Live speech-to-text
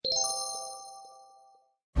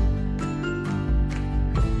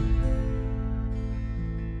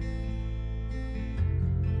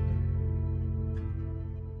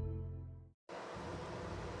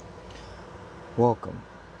Welcome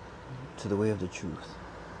to The Way of the Truth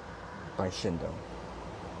by Shindo.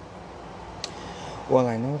 Well,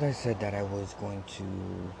 I know that I said that I was going to,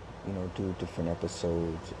 do different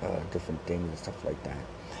episodes, different things and stuff like that.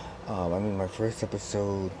 My first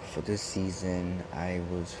episode for this season, I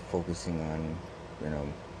was focusing on,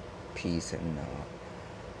 peace and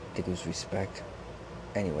I think it was respect.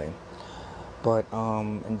 Anyway, but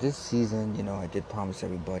in this season, I did promise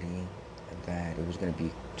everybody that it was going to be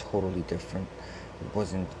totally different. It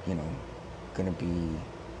wasn't, going to be,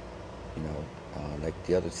 like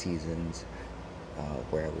the other seasons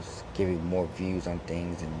where I was giving more views on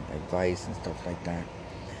things and advice and stuff like that.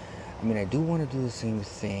 I do want to do the same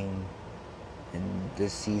thing in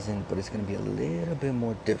this season, but it's going to be a little bit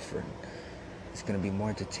more different. It's going to be more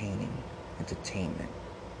entertainment.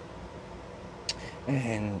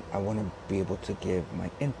 And I want to be able to give my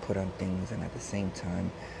input on things and at the same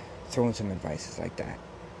time throw in some advices like that.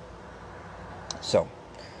 So,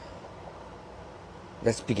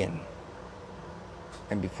 let's begin.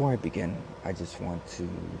 And before I begin, I just want to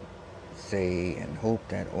say and hope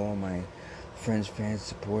that all my friends, fans,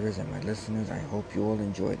 supporters, and my listeners, I hope you all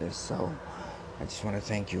enjoy this. So, I just want to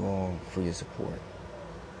thank you all for your support.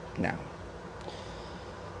 Now,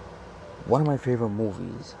 one of my favorite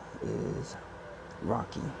movies is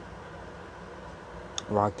Rocky.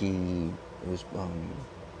 Rocky was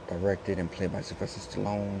directed and played by Sylvester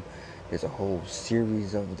Stallone. There's a whole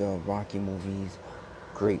series of the Rocky movies.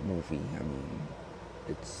 Great movie.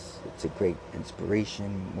 It's a great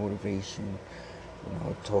inspiration, motivation.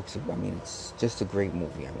 It talks about. It's just a great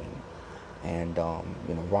movie. And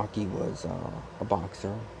Rocky was a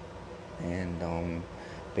boxer, and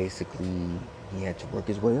basically he had to work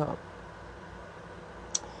his way up.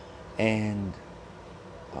 And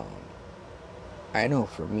I know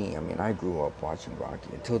for me, I grew up watching Rocky.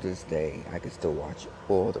 Until this day, I can still watch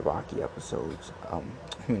all the Rocky episodes.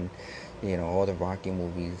 All the Rocky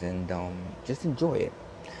movies, and just enjoy it.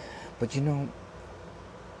 But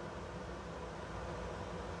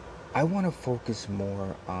I want to focus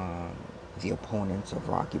more on the opponents of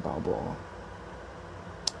Rocky Balboa.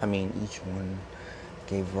 Each one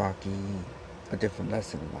gave Rocky a different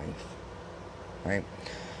lesson in life, right?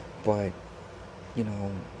 But,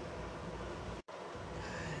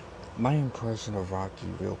 my impression of Rocky,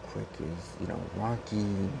 real quick, is,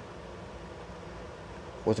 Rocky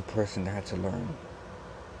was a person that had to learn.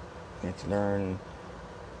 He had to learn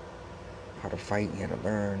how to fight. He had to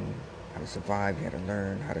learn how to survive. He had to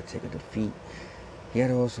learn how to take a defeat. He had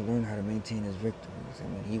to also learn how to maintain his victories.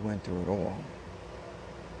 He went through it all.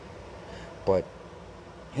 But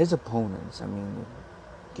his opponents,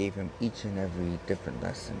 gave him each and every different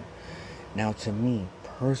lesson. Now, to me,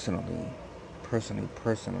 personally,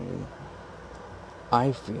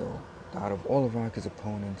 I feel that out of all of Rocky's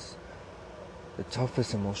opponents, the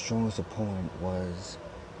toughest and most strongest opponent was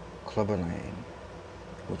Clubber Lang,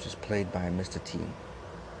 which was played by Mr. T.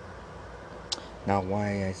 Now,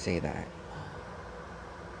 why I say that?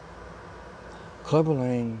 Clubber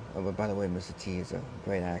Lang, by the way, Mr. T is a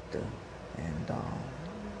great actor and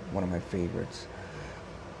one of my favorites.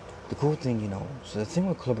 The cool thing, so the thing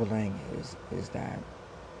with Clubber Lang is that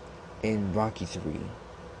in Rocky 3,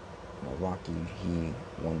 Rocky, he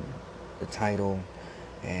won the title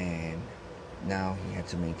and now he had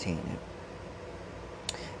to maintain it.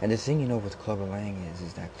 And the thing, with Clubber Lang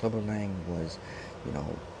is that Clubber Lang was,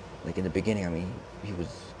 like in the beginning, he was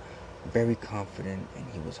very confident and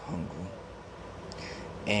he was hungry.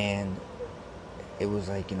 And it was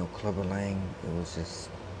like, Clubber Lang, it was just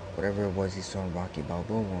whatever it was he saw in Rocky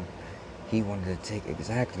Balboa, he wanted to take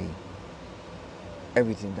exactly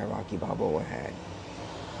everything that Rocky Balboa had.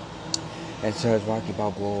 And so as Rocky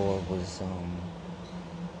Balboa was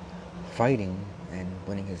fighting and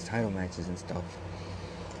winning his title matches and stuff,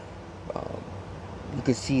 you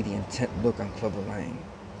could see the intent look on Clubber Lang.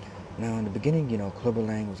 Now, in the beginning, Clubber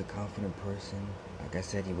Lang was a confident person. Like I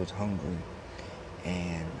said, he was hungry.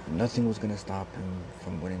 And nothing was going to stop him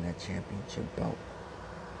from winning that championship belt.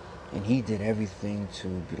 And he did everything to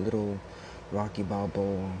belittle Rocky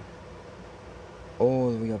Balboa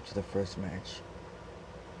all the way up to the first match.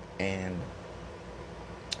 And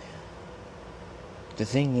the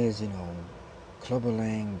thing is, Clubber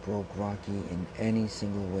Lang broke Rocky in any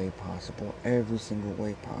single way possible, every single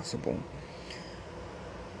way possible.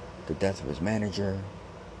 The death of his manager,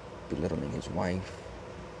 belittling his wife,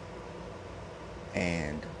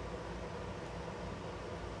 and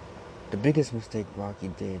the biggest mistake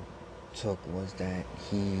Rocky took was that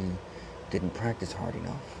he didn't practice hard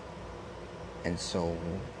enough. And so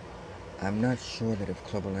I'm not sure that if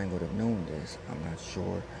Clubber Lang would have known this, I'm not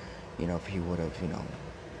sure, if he would have,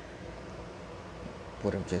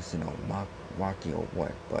 would have just, mocked Rocky or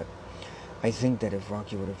what. But I think that if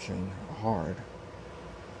Rocky would have trained hard,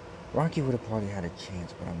 Rocky would have probably had a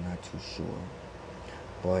chance, but I'm not too sure.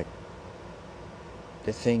 But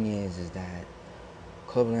the thing is that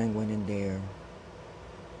Clubber Lang went in there.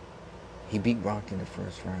 He beat Rocky in the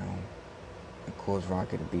first round and caused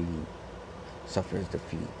Rocky to suffer his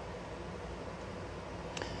defeat.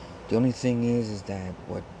 The only thing is that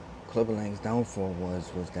what Clubber Lang's downfall was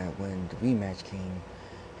that when the rematch came,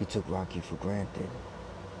 he took Rocky for granted.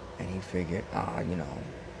 And he figured,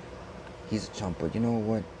 he's a chump, but you know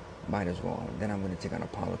what? Might as well. Then I'm going to take on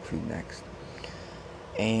Apollo Creed next.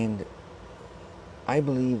 And I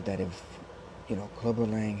believe that if, Clubber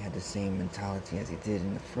Lang had the same mentality as he did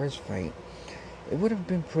in the first fight, it would have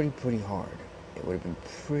been pretty hard. It would have been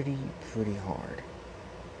pretty hard.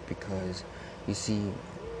 Because, you see,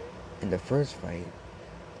 in the first fight,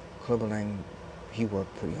 Clubber Lang, he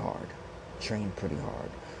worked pretty hard, trained pretty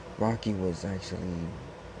hard. Rocky was actually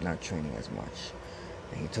not training as much.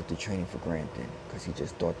 And he took the training for granted because he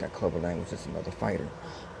just thought that Clubber Lang was just another fighter.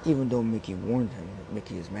 Even though Mickey warned him,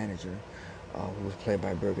 Mickey, his manager, who was played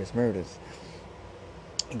by Burgess Meredith,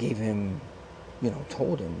 gave him,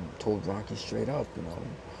 told Rocky straight up,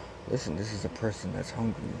 listen, this is a person that's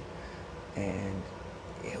hungry and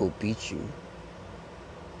he'll beat you.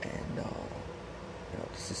 And,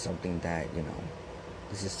 this is something that,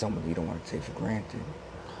 this is someone you don't want to take for granted.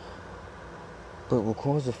 But what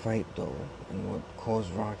caused the fight, though, and what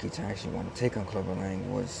caused Rocky to actually want to take on Clubber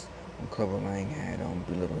Lang was when Clubber Lang had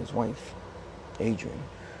belittled his wife, Adrian,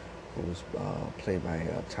 who was played by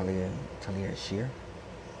Talia Shire.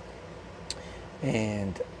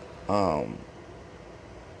 And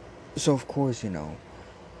so, of course,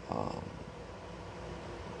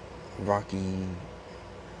 Rocky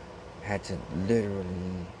had to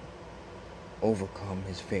literally overcome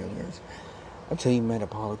his failures until he met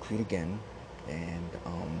Apollo Creed again. And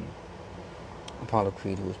Apollo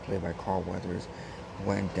Creed, who was played by Carl Weathers,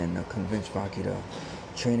 went and convinced Rocky to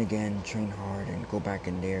train again, train hard, and go back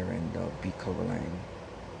in there and beat Clubber Lang.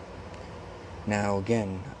 Now,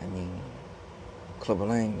 again, Clubber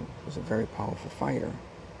Lang was a very powerful fighter.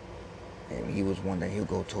 And he was one that he'll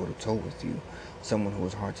go toe-to-toe with you. Someone who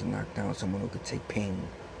was hard to knock down, someone who could take pain.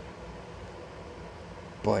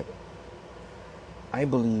 But I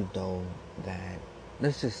believe, though, that,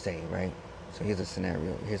 let's just say, right? So here's a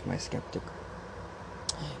scenario. Here's my skeptic.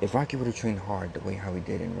 If Rocky would have trained hard the way how he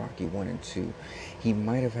did in Rocky 1 and 2, he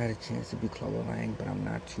might have had a chance to beat Clubber Lang, but I'm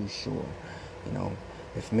not too sure.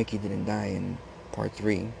 If Mickey didn't die in part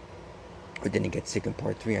 3, or didn't get sick in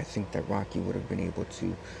part 3, I think that Rocky would have been able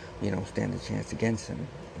to, stand a chance against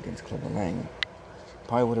Clubber Lang.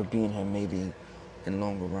 Probably would have beaten him maybe in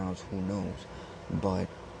longer rounds, who knows. But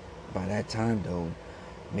by that time, though,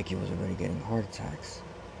 Mickey was already getting heart attacks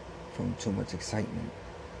from too much excitement.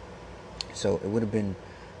 So it would have been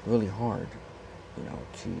really hard,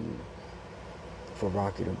 for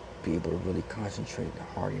Rocky to be able to really concentrate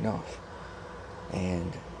hard enough.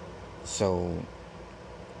 And so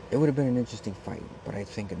it would have been an interesting fight, but I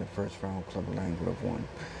think in the first round, Clubber Lang would have won.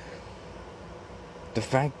 The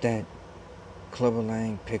fact that Clubber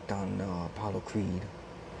Lang picked on Apollo Creed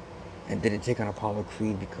and didn't take on Apollo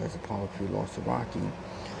Creed because Apollo Creed lost to Rocky,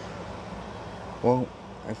 well,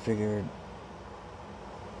 I figured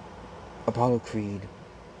Apollo Creed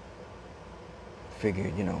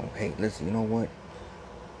figured, hey, listen, you know what?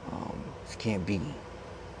 This can't be.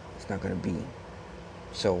 It's not going to be.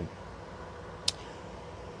 So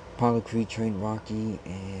Apollo Creed trained Rocky,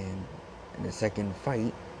 and in the second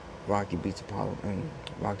fight, Rocky beats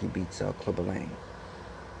Clubber Lang.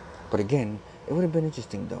 But again, it would have been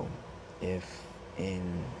interesting, though, if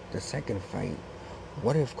in the second fight,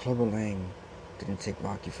 what if Clubber Lang didn't take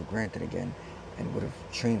Rocky for granted again and would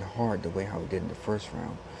have trained hard the way how he did in the first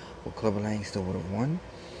round? Would Clubber Lang still would have won?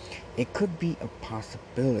 It could be a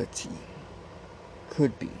possibility.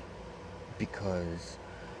 Could be. Because,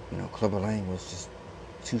 Clubber Lang was just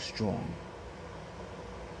too strong.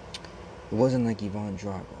 It wasn't like Ivan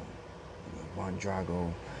Drago. Ivan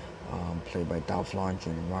Drago, played by Dolph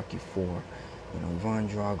Lundgren in Rocky 4. Ivan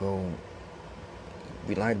Drago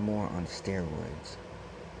relied more on steroids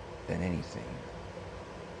than anything.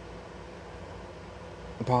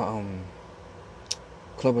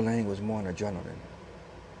 Clubber Lang was more on adrenaline.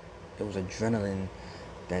 It was adrenaline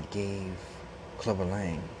that gave Clubber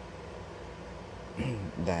Lang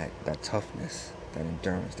that toughness, that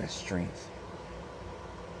endurance, that strength.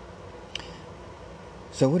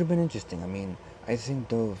 So it would have been interesting. I think,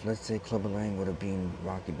 though, if, let's say, Clubber Lang would have been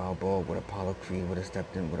Rocky Balboa, would Apollo Creed would have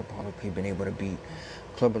stepped in, would Apollo Creed been able to beat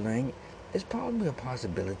Clubber Lang? It's probably a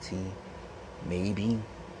possibility, Maybe,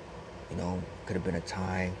 could have been a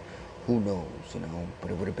tie. Who knows,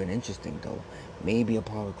 But it would have been interesting though. Maybe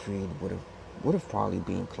Apollo Creed would have probably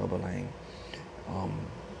been Clubber Lang, um,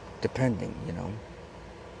 depending, But it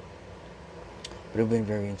would have been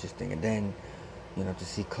very interesting. And then, to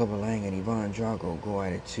see Clubber Lang and Ivan Drago go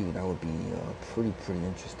at it too, that would be pretty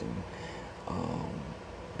interesting. Um,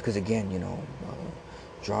 because again,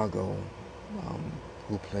 Drago, um,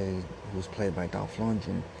 who was played by Dolph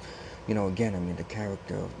Lundgren, again, I mean, the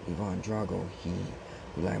character of Ivan Drago, he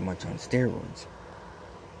relied much on steroids,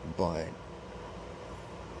 but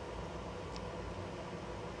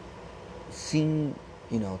seeing,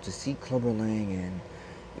 to see Clubber Lang and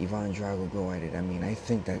Ivan Drago go at it, I mean, I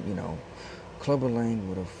think that, Clubber Lang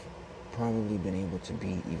would have probably been able to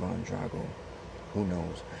beat Ivan Drago. Who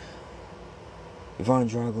knows? Ivan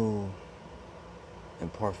Drago, in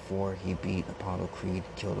part 4, he beat Apollo Creed,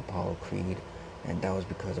 killed Apollo Creed, and that was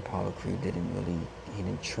because Apollo Creed he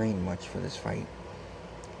didn't train much for this fight.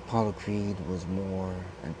 Apollo Creed was more,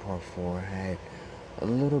 in part 4, had a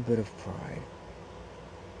little bit of pride.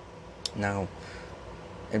 Now,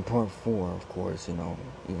 in part 4, of course,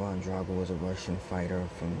 Ivan Drago was a Russian fighter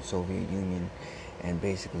from the Soviet Union, and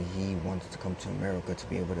basically he wanted to come to America to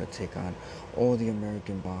be able to take on all the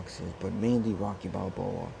American boxers, but mainly Rocky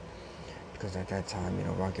Balboa, because at that time,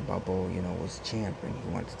 Rocky Balboa, was champ, and he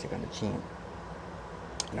wanted to take on the champ.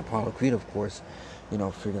 And Apollo Creed, of course,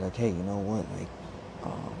 figured like, hey, you know what, like,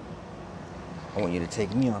 I want you to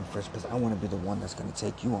take me on first, because I want to be the one that's going to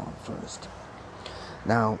take you on first.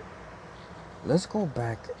 Now, let's go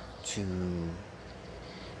back to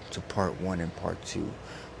part 1 and part 2.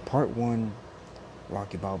 Part 1,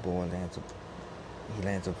 Rocky Balboa lands up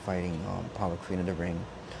fighting Apollo Creed in the ring.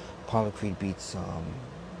 Apollo Creed beats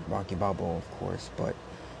Rocky Balboa, of course, but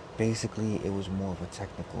basically it was more of a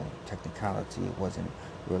technicality. It wasn't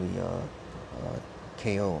really a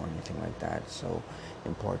KO or anything like that. So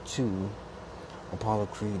in part 2, Apollo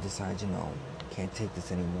Creed decides, can't take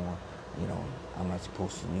this anymore. I'm not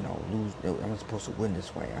supposed to, lose. I'm not supposed to win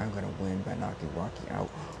this way. I'm gonna win by knocking Rocky out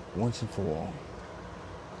once and for all.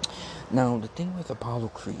 Now, the thing with Apollo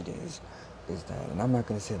Creed is that, and I'm not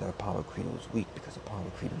gonna say that Apollo Creed was weak, because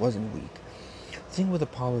Apollo Creed wasn't weak. The thing with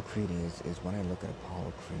Apollo Creed is when I look at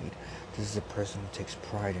Apollo Creed, this is a person who takes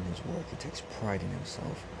pride in his work. He takes pride in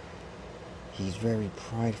himself. He's very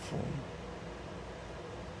prideful,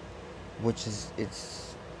 which is,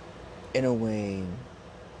 it's, in a way,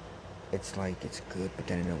 it's like it's good, but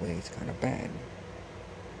then in a way it's kind of bad.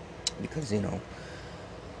 Because,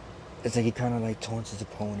 it's like he kind of like taunts his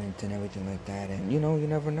opponent and everything like that, and you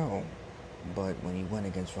never know. But when he went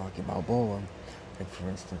against Rocky Balboa, like for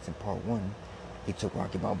instance in part 1, he took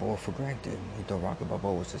Rocky Balboa for granted. He thought Rocky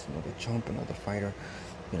Balboa was just another chump, another fighter,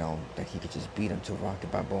 that he could just beat until Rocky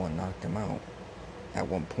Balboa knocked him out at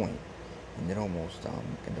one point. And then almost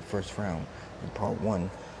in the first round, in part 1,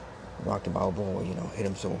 Rocky Balboa, hit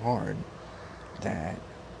him so hard that,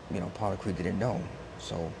 Apollo Creed didn't know.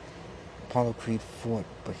 So Apollo Creed fought,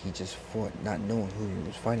 but he just fought not knowing who he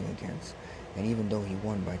was fighting against. And even though he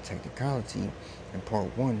won by technicality in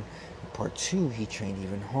part 1, in part 2 he trained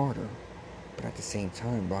even harder. But at the same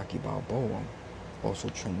time, Rocky Balboa also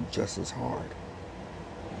trained just as hard.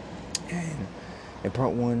 And in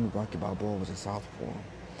part 1, Rocky Balboa was a southpaw.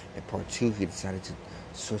 In part 2, he decided to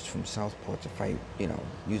switch from southpaw to fight,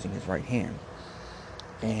 using his right hand.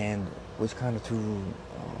 And which kind of threw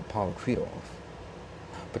Apollo Creed off.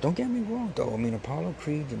 But don't get me wrong, though. I mean, Apollo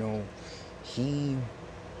Creed, he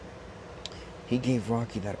gave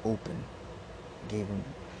Rocky that open. Gave him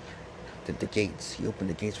the gates. He opened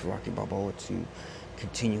the gates for Rocky Balboa to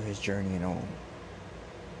continue his journey and on.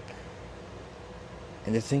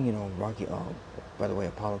 And the thing, Rocky, by the way,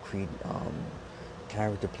 Apollo Creed,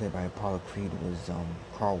 character played by Apollo Creed was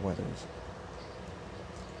Carl Weathers.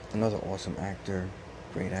 Another awesome actor,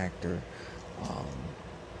 great actor.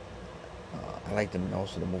 I liked him in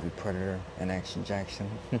also the movie Predator and Action Jackson.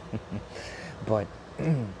 but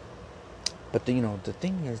the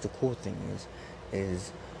thing is, the cool thing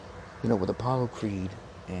is with Apollo Creed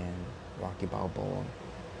and Rocky Balboa,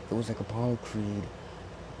 it was like Apollo Creed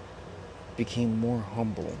became more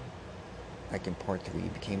humble. Like in part 3, he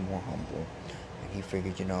became more humble, and he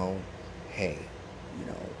figured, hey,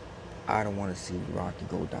 I don't want to see Rocky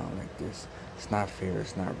go down like this. It's not fair.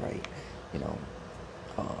 It's not right.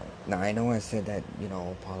 Now I know I said that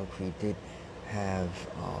Apollo Creed did have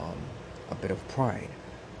a bit of pride,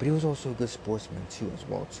 but he was also a good sportsman too, as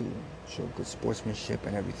well too. Showed good sportsmanship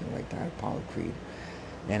and everything like that, Apollo Creed.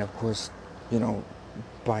 And of course,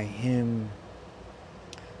 by him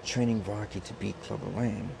training Rocky to beat Clubber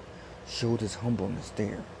Lang, showed his humbleness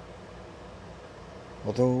there.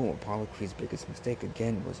 Although Apollo Creed's biggest mistake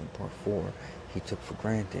again was in part 4, he took for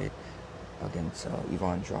granted against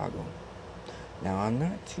Ivan Drago. Now I'm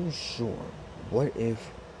not too sure. What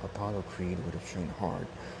if Apollo Creed would have trained hard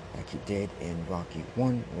like he did in Rocky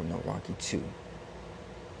 1 or no, Rocky 2?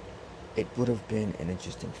 It would have been an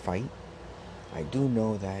interesting fight. I do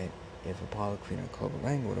know that if Apollo Creed and Clubber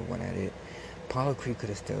Lang would have went at it, Apollo Creed could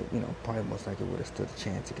have still, probably most likely would have stood a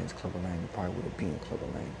chance against Clubber Lang. He probably would have beaten Clubber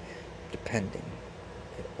Lang, depending.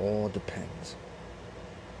 It all depends.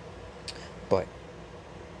 But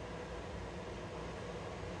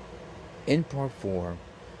in part 4,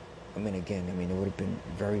 it would have been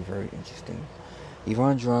very, very interesting.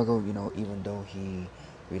 Ivan Drago, even though he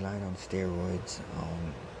relied on steroids,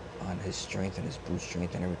 on his strength and his brute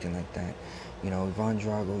strength and everything like that, Ivan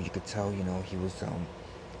Drago, you could tell, he was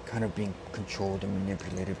kind of being controlled and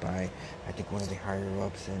manipulated by, I think, one of the higher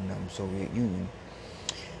ups in Soviet Union.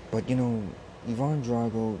 But Ivan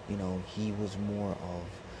Drago, he was more of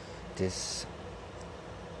this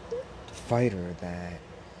fighter that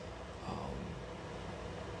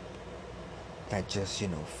just,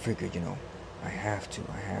 figured, I have to.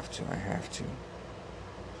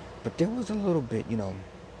 But there was a little bit,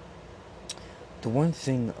 the one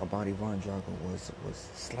thing about Ivan Drago was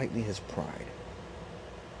slightly his pride.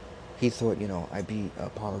 He thought, I beat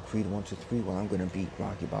Apollo Creed 1, 2, 3, well, I'm going to beat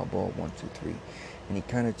Rocky Balboa 1, 2, 3. And he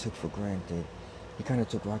kind of took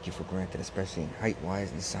Rocky for granted, especially in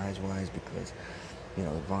height-wise and size-wise, because,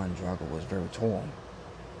 Ivan Drago was very tall.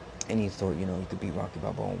 And he thought, he could beat Rocky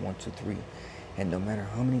Balboa 1, 2, 3. And no matter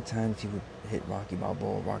how many times he would hit Rocky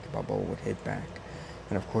Balboa would hit back.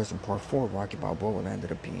 And of course, in part 4, Rocky Balboa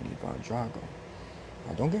ended up being Ivan Drago.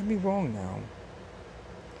 Now, don't get me wrong now.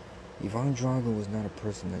 Ivan Drago was not a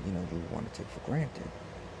person that, you want to take for granted.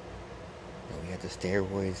 He had the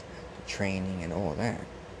steroids, the training, and all that.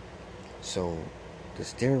 So, the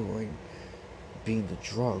steroid, being the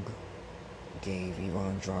drug, gave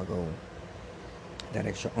Ivan Drago that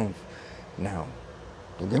extra oomph. Now,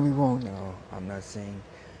 don't get me wrong now. I'm not saying,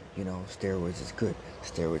 steroids is good.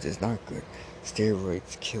 Steroids is not good.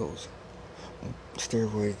 Steroids kills.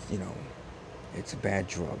 Steroids, it's a bad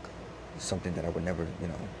drug. It's something that I would never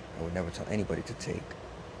tell anybody to take.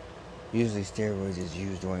 Usually steroids is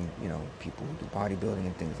used during, people who do bodybuilding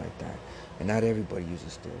and things like that. And not everybody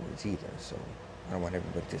uses steroids either. So I don't want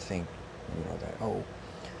everybody to think, that,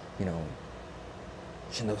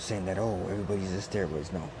 saying that, everybody uses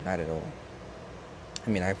steroids. No, not at all.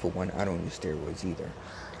 I, for one, I don't use steroids either.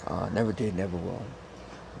 Never did, never will.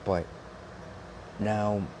 But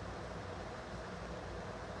now,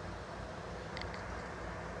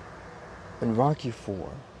 in Rocky 4,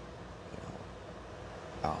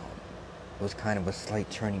 was kind of a slight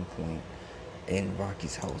turning point in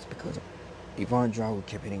Rocky's health, because Ivan Drago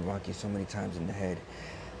kept hitting Rocky so many times in the head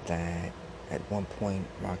that at one point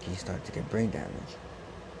Rocky started to get brain damage.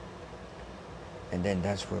 And then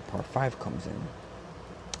that's where part 5 comes in.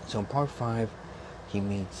 So in part 5, he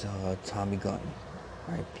meets Tommy Gunn,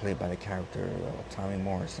 right, played by the character Tommy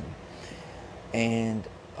Morrison, and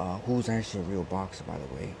who's actually a real boxer, by the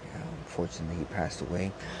way. Unfortunately, he passed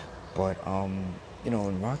away. But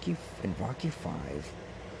in Rocky 5,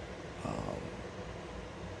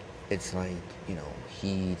 it's like,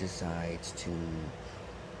 he decides to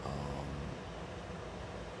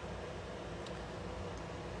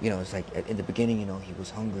it's like in the beginning, he was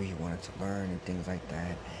hungry, he wanted to learn and things like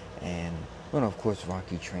that. And, of course,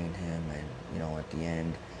 Rocky trained him, and, at the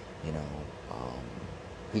end,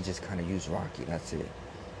 he just kind of used Rocky, that's it.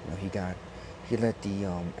 He let the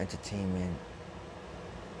entertainment,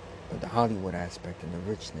 the Hollywood aspect and the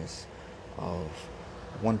richness of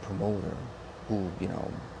one promoter who,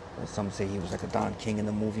 some say he was like a Don King in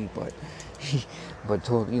the movie, but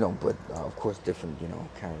of course different,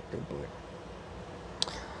 character. But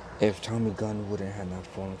if Tommy Gunn wouldn't have not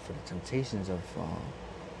fallen for the temptations of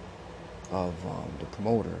the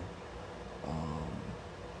promoter,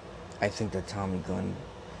 I think that Tommy Gunn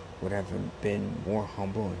would have been more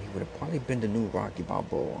humble, and he would have probably been the new Rocky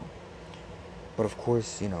Balboa. But of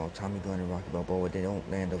course, Tommy Gunn and Rocky Balboa, they don't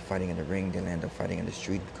land up fighting in the ring, they land up fighting in the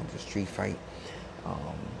street. It becomes a street fight.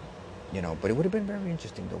 But it would have been very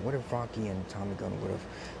interesting, though. What if Rocky and Tommy Gunn would have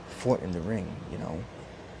fought in the ring,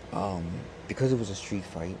 because it was a street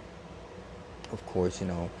fight. Of course,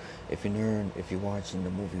 if you're watching the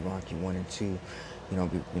movie Rocky 1 and 2,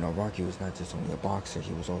 Rocky was not just only a boxer,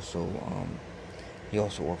 he was also, he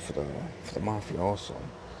also worked for the mafia also,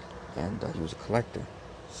 and he was a collector.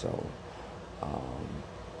 So,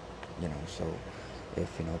 so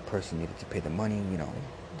if, a person needed to pay the money,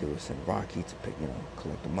 they would send Rocky to pay,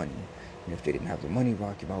 collect the money. And if they didn't have the money,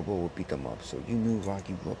 Rocky Balboa would beat them up. So you knew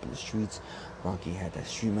Rocky grew up in the streets. Rocky had that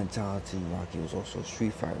street mentality. Rocky was also a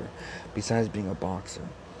street fighter, besides being a boxer.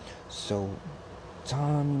 So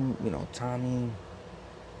Tommy,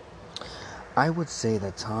 I would say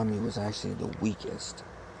that Tommy was actually the weakest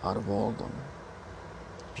out of all of them,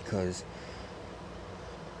 because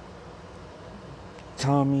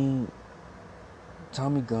Tommy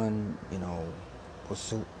Tommy Gunn, was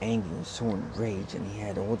so angry and so enraged, and he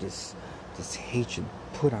had all this hatred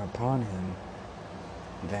put upon him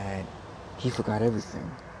that he forgot everything.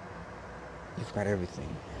 He forgot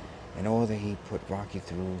everything, and all that he put Rocky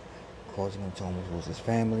through, causing him to almost lose his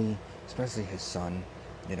family, especially his son.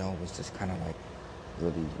 Was just kind of like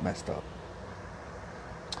really messed up.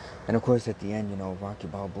 And of course, at the end, Rocky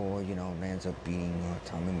Balboa, lands up beating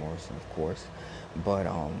Tommy Morrison, of course, but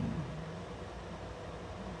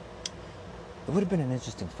it would have been an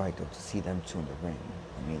interesting fight, though, to see them two in the ring.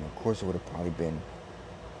 I mean, of course, it would have probably been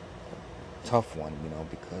a tough one,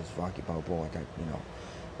 because Rocky Balboa, that,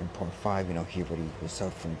 in part 5, he already was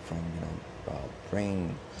suffering from,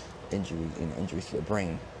 brain injury, injuries to the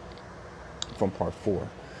brain from part 4.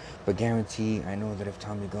 But guarantee, I know that if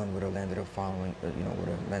Tommy Gunn would have landed up fighting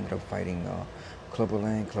Clubber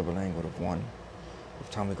Lang would have won.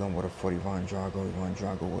 If Tommy Gunn would have fought Ivan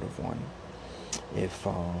Drago would have won. If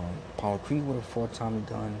Apollo Creed would have fought Tommy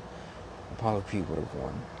Gunn, Apollo Creed would have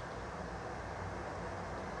won.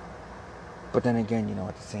 But then again,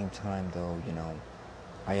 at the same time, though,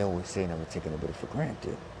 I always say never take anybody for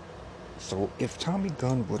granted. So if Tommy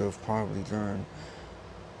Gunn would have probably learned,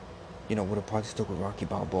 would have probably stuck with Rocky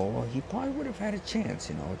Balboa, he probably would have had a chance,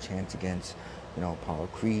 a chance against, Apollo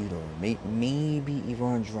Creed or maybe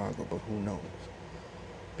Ivan Drago, but who knows?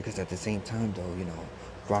 Because at the same time, though,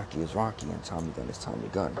 Rocky is Rocky and Tommy Gunn is Tommy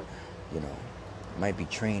Gunn. Might be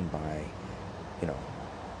trained by,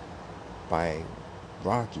 by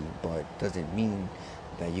Rocky, but doesn't mean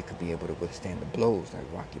that you could be able to withstand the blows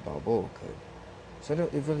like Rocky Balboa could. So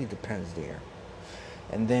it really depends there.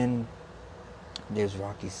 And then there's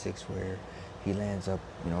Rocky 6, where he lands up,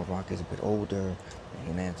 Rocky's a bit older, and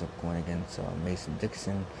he lands up going against Mason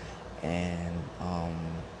Dixon, and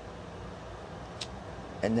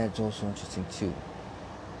that's also interesting too.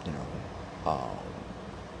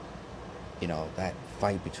 That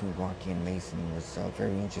fight between Rocky and Mason was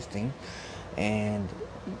very interesting, and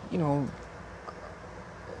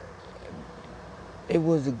it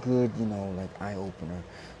was a good, eye opener.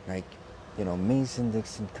 Like, Mason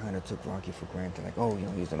Dixon kind of took Rocky for granted. Like, oh,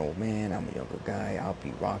 he's an old man, I'm a younger guy, I'll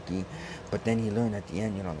beat Rocky. But then he learned at the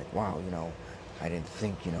end, like, wow, I didn't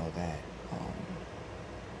think, that,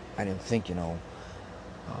 I didn't think,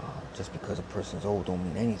 just because a person's old don't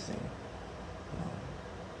mean anything.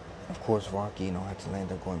 Of course, Rocky, had to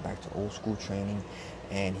land up going back to old school training,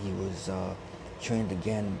 and he was trained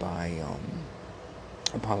again by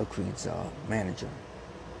Apollo Creed's manager,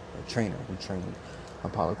 or trainer, who trained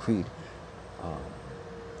Apollo Creed.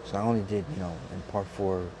 So not only did, in part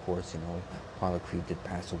 4, of course, Apollo Creed did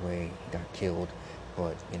pass away, he got killed,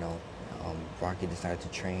 but, Rocky decided to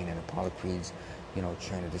train, and Apollo Creed's,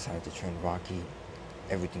 trainer decided to train Rocky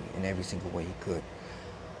in every single way he could.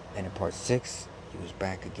 And in part 6, he was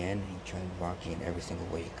back again, and he trained Rocky in every single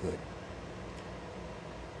way he could.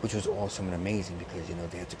 Which was awesome and amazing, because,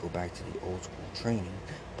 they had to go back to the old school training,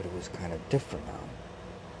 but it was kind of different now.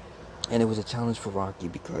 And it was a challenge for Rocky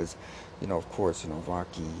because, of course,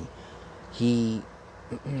 Rocky, he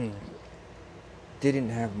didn't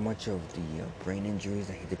have much of the brain injuries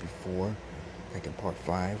that he did before, like in part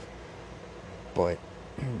 5. But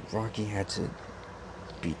Rocky had to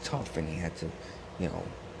be tough, and he had to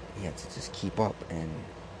just keep up. And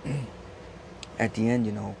at the end,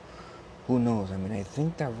 who knows? I mean, I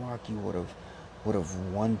think that Rocky would have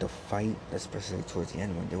won the fight, especially towards the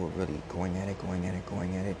end when they were really going at it.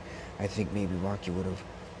 I think maybe Rocky would have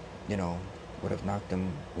knocked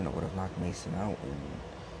him, would have knocked Mason out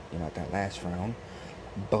in, at that last round.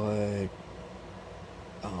 But,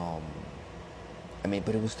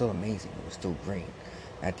 but it was still amazing. It was still great.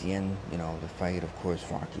 At the end, the fight, of course,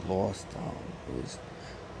 Rocky lost. It was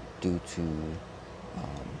due to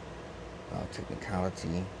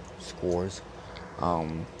technicality, scores.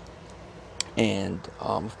 And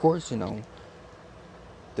of course,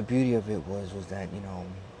 the beauty of it was that,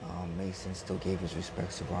 Mason still gave his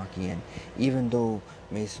respects to Rocky. And even though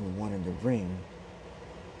Mason won in the ring,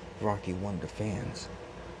 Rocky won the fans.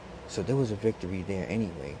 So there was a victory there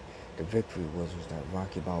anyway. The victory was that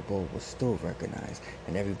Rocky Balboa was still recognized,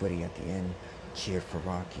 and everybody at the end cheered for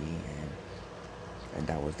Rocky, and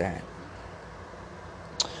that was that.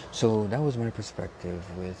 So that was my perspective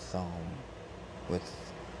with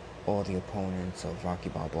all the opponents of Rocky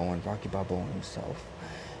Balboa and Rocky Balboa himself.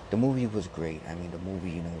 The movie was great. I mean, the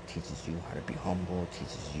movie, teaches you how to be humble,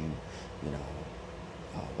 teaches you,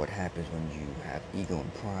 what happens when you have ego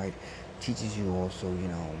and pride, teaches you also,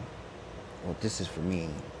 well, this is for me,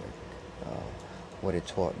 uh, what it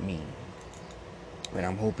taught me. And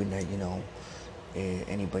I'm hoping that,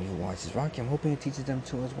 anybody who watches Rocky, I'm hoping it teaches them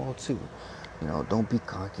too as well, too. Don't be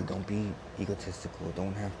cocky, don't be egotistical,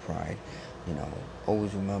 don't have pride. You know,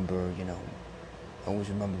 always remember, always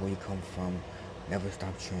remember where you come from. Never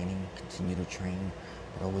stop training, continue to train,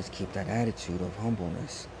 but always keep that attitude of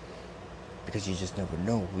humbleness. Because you just never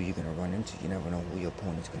know who you're going to run into. You never know who your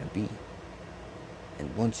opponent's going to be.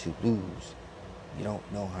 And once you lose, you don't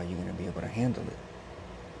know how you're going to be able to handle it.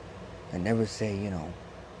 And never say,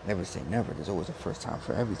 never say never. There's always a first time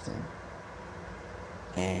for everything.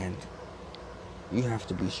 And you have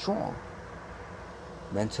to be strong.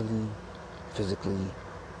 Mentally, physically,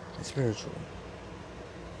 and spiritually.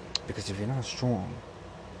 Because if you're not strong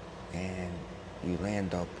and you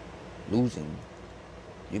land up losing,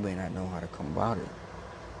 you may not know how to come about it.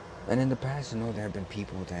 And in the past, there have been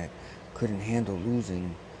people that couldn't handle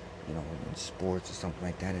losing, in sports or something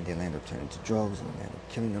like that, and they land up turning to drugs and they land up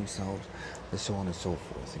killing themselves, and so on and so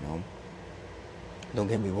forth, Don't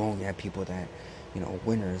get me wrong, you have people that,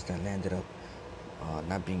 winners that landed up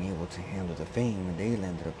not being able to handle the fame, and they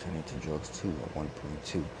landed up turning to drugs too at one point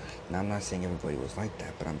too. Now, I'm not saying everybody was like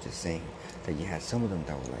that, but I'm just saying that you had some of them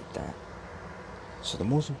that were like that. So the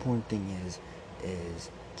most important thing is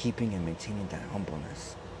keeping and maintaining that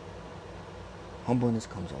humbleness. Humbleness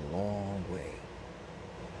comes a long way.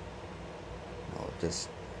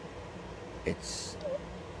 It's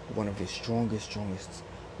one of the strongest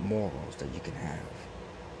morals that you can have.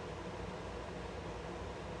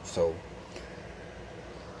 So,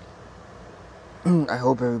 I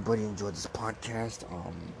hope everybody enjoyed this podcast.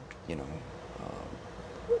 I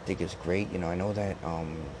think it's great. I know that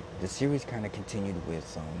the series kind of continued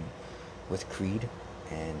with Creed,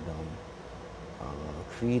 and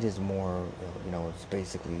Creed is more, it's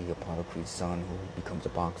basically Apollo Creed's son who becomes a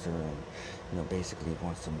boxer, and basically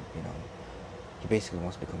wants to, he basically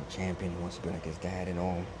wants to become a champion. He wants to be like his dad and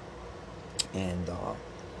all. And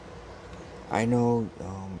I know,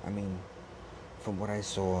 from what I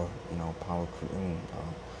saw, Apollo Creed,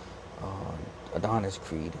 Adonis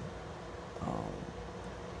Creed,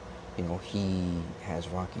 he has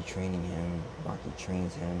Rocky training him. Rocky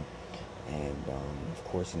trains him. And, of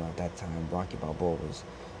course, at that time, Rocky Balboa was,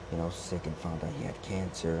 sick and found out he had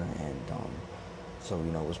cancer. And so,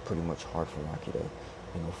 it was pretty much hard for Rocky to,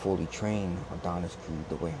 fully train Adonis Creed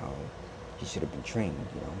the way how he should have been trained,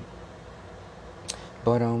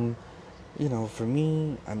 But, for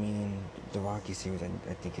me, the Rocky series, I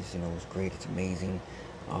think it's, it's great. It's amazing.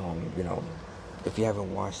 If you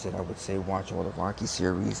haven't watched it, I would say watch all the Rocky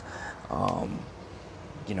series.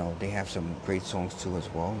 They have some great songs too as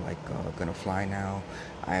well, like Gonna Fly Now,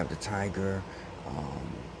 Eye of the Tiger,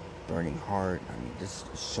 Burning Heart. There's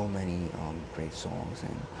so many great songs,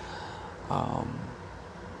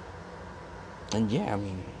 and yeah,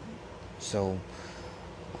 so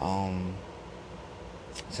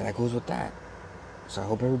so that goes with that. So I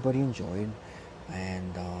hope everybody enjoyed,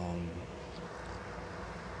 and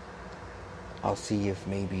I'll see if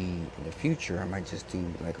maybe in the future I might just do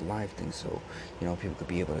like a live thing, so people could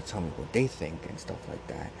be able to tell me what they think and stuff like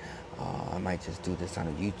that. I might just do this on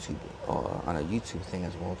a YouTube thing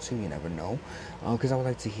as well too. You never know, because I would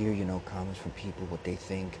like to hear comments from people, what they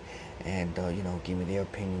think, and give me their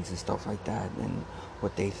opinions and stuff like that, and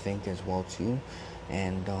what they think as well too,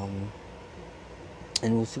 and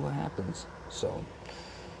we'll see what happens. So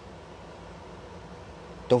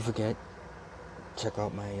don't forget, check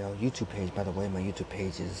out my YouTube page. By the way, my YouTube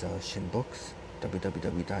page is Shinbooks,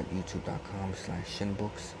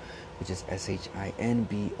 www.youtube.com/Shinbooks, which is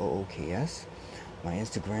SHINBOOKS. My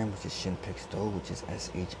Instagram, which is Shinpixdo, which is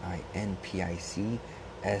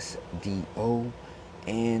SHINPICSDO,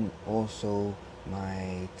 and also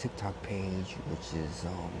my TikTok page, which is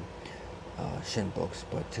Shinbooks,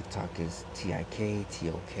 but TikTok is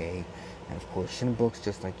TIKTOK, and of course Shinbooks,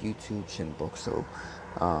 just like YouTube, Shinbooks. So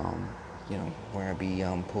where I'll be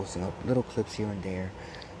posting up little clips here and there,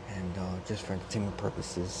 and just for entertainment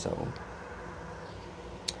purposes. So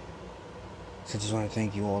I just want to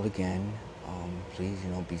thank you all again. Please,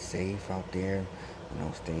 be safe out there.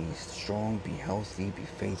 Stay strong, be healthy, be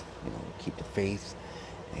faithful. Keep the faith.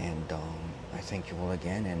 And I thank you all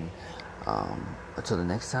again. And until the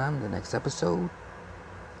next time, the next episode.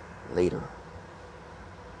 Later.